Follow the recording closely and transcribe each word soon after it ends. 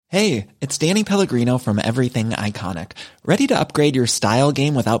Hey, it's Danny Pellegrino from Everything Iconic. Ready to upgrade your style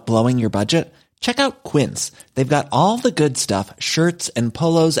game without blowing your budget? Check out Quince. They've got all the good stuff, shirts and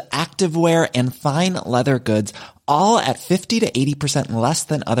polos, activewear, and fine leather goods, all at 50 to 80% less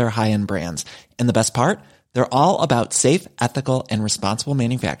than other high-end brands. And the best part? They're all about safe, ethical, and responsible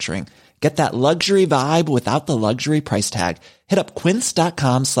manufacturing. Get that luxury vibe without the luxury price tag. Hit up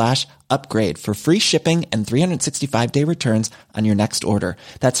quince.com/upgrade for free shipping and 365-day returns on your next order.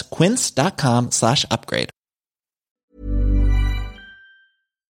 That's quince.com/upgrade.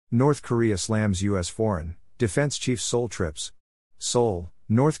 North Korea slams U.S. Foreign Defense Chief Seoul trips. Seoul,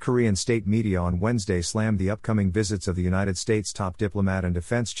 North Korean state media on Wednesday slammed the upcoming visits of the United States top diplomat and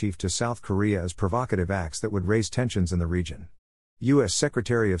defense chief to South Korea as provocative acts that would raise tensions in the region. U.S.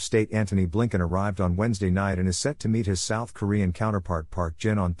 Secretary of State Antony Blinken arrived on Wednesday night and is set to meet his South Korean counterpart Park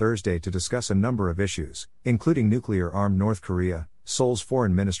Jin on Thursday to discuss a number of issues, including nuclear-armed North Korea, Seoul's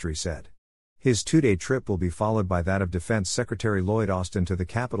foreign ministry said. His two-day trip will be followed by that of Defense Secretary Lloyd Austin to the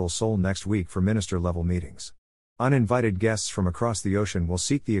capital Seoul next week for minister-level meetings. Uninvited guests from across the ocean will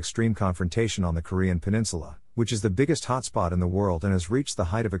seek the extreme confrontation on the Korean peninsula, which is the biggest hotspot in the world and has reached the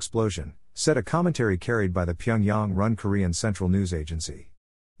height of explosion, said a commentary carried by the Pyongyang-run Korean Central News Agency.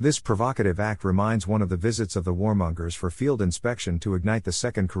 This provocative act reminds one of the visits of the warmongers for field inspection to ignite the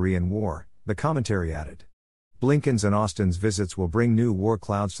Second Korean War, the commentary added. Blinken's and Austin's visits will bring new war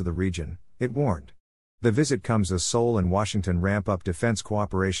clouds to the region, it warned. The visit comes as Seoul and Washington ramp up defense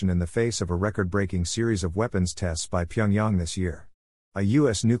cooperation in the face of a record-breaking series of weapons tests by Pyongyang this year. A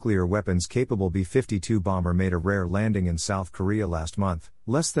U.S. nuclear weapons-capable B-52 bomber made a rare landing in South Korea last month,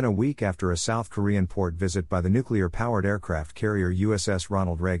 less than a week after a South Korean port visit by the nuclear-powered aircraft carrier USS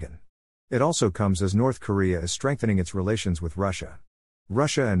Ronald Reagan. It also comes as North Korea is strengthening its relations with Russia.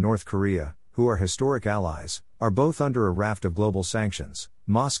 Russia and North Korea, who are historic allies, are both under a raft of global sanctions,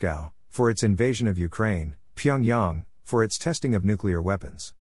 Moscow, for its invasion of Ukraine, Pyongyang, for its testing of nuclear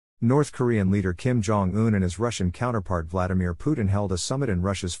weapons. North Korean leader Kim Jong-un and his Russian counterpart Vladimir Putin held a summit in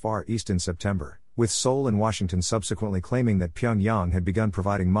Russia's Far East in September, with Seoul and Washington subsequently claiming that Pyongyang had begun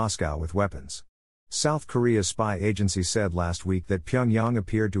providing Moscow with weapons. South Korea's spy agency said last week that Pyongyang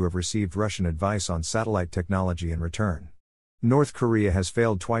appeared to have received Russian advice on satellite technology in return. North Korea has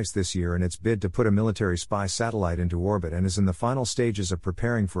failed twice this year in its bid to put a military spy satellite into orbit and is in the final stages of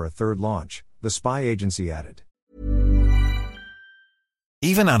preparing for a third launch, the spy agency added.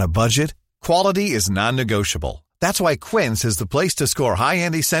 Even on a budget, quality is non-negotiable. That's why Quince is the place to score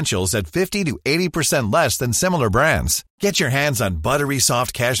high-end essentials at 50 to 80% less than similar brands. Get your hands on buttery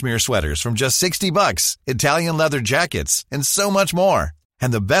soft cashmere sweaters from just $60, Italian leather jackets, and so much more.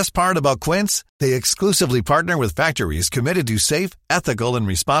 And the best part about Quince, they exclusively partner with factories committed to safe, ethical, and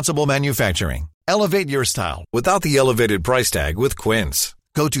responsible manufacturing. Elevate your style without the elevated price tag with Quince.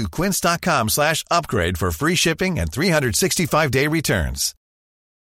 Go to quince.com/upgrade for free shipping and 365-day returns.